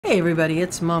Hey everybody,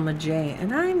 it's Mama J,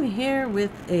 and I'm here with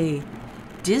a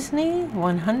Disney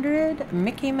 100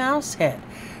 Mickey Mouse head.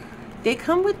 They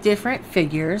come with different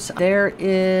figures. There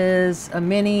is a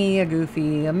Minnie, a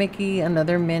Goofy, a Mickey,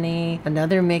 another Minnie,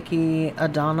 another Mickey, a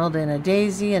Donald and a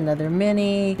Daisy, another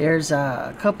Minnie. There's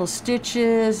a couple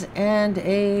Stitches and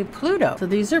a Pluto. So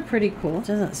these are pretty cool. It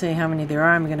doesn't say how many there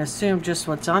are. I'm going to assume just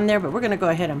what's on there, but we're going to go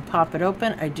ahead and pop it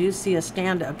open. I do see a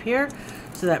stand up here.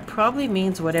 So that probably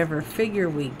means whatever figure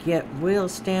we get will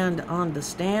stand on the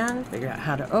stand. Figure out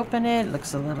how to open it.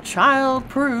 Looks a little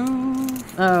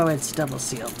child-proof. Oh, it's double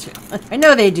sealed too. I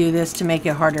know they do this to make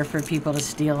it harder for people to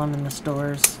steal them in the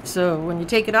stores. So when you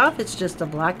take it off, it's just a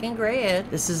black and gray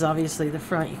head. This is obviously the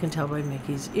front. You can tell by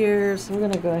Mickey's ears. We're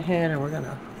going to go ahead and we're going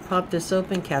to pop this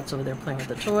open. Cat's over there playing with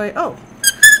the toy. Oh,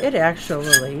 it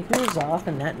actually goes off,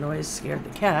 and that noise scared the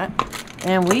cat.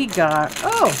 And we got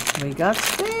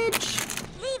Stitch.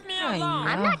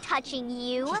 I'm not touching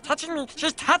you. She's touching me.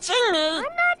 She's touching me. I'm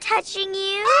not touching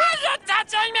you. Oh, you're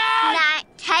touching me. Not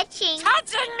touching.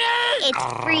 Touching me. It's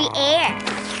free air.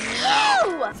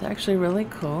 Ew! It's actually really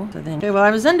cool. So then, okay, well,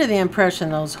 I was under the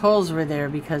impression those holes were there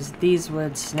because these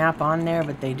would snap on there,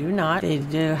 but they do not. They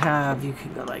do have, you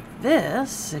could go like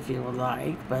this if you would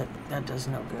like, but that does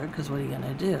no good because what are you going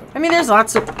to do? I mean, there's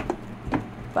lots of...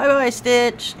 Bye-bye,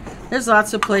 Stitch. There's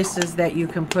lots of places that you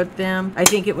can put them. I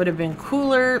think it would have been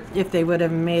cooler if they would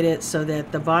have made it so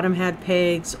that the bottom had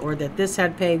pegs, or that this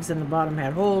had pegs and the bottom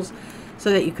had holes,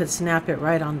 so that you could snap it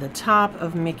right on the top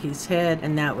of Mickey's head,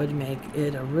 and that would make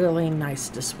it a really nice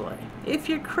display. If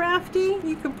you're crafty,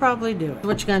 you could probably do it.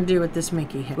 What you gonna do with this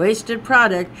Mickey head? Wasted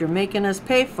product you're making us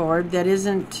pay for that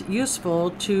isn't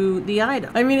useful to the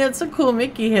item. I mean, it's a cool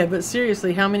Mickey head, but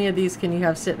seriously, how many of these can you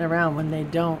have sitting around when they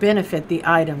don't benefit the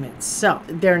item itself?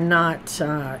 They're not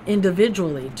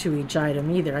individually to each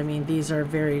item either. I mean, these are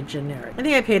very generic. I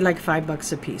think I paid like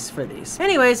 $5 a piece for these.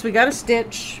 Anyways, we got a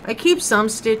Stitch. I keep some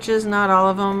Stitches, not all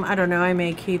of them. I don't know, I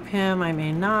may keep him, I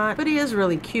may not, but he is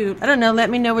really cute. I don't know,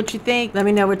 let me know what you think. Let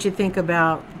me know what you think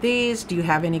about these. Do you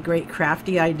have any great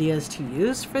crafty ideas to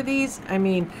use for these? I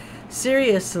mean,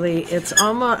 seriously, it's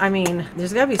almost, I mean,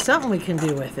 there's gotta be something we can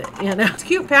do with it, you know? It's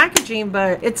cute packaging,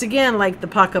 but it's again like the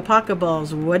Paka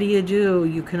balls. What do?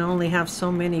 You can only have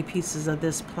so many pieces of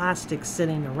this plastic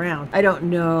sitting around. I don't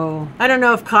know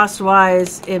if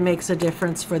cost-wise it makes a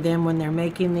difference for them when they're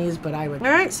making these, but I would.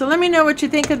 All right, so let me know what you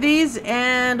think of these,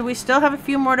 and we still have a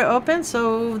few more to open,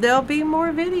 so there'll be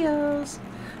more videos.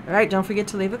 All right, don't forget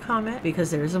to leave a comment because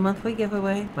there is a monthly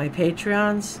giveaway. My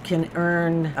Patreons can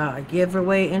earn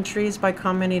giveaway entries by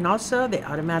commenting also. They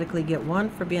automatically get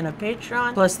one for being a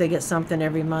Patreon. Plus, they get something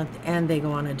every month and they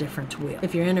go on a different wheel.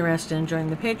 If you're interested in joining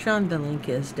the Patreon, the link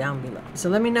is down below. So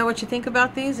let me know what you think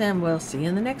about these, and we'll see you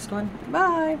in the next one.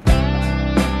 Bye.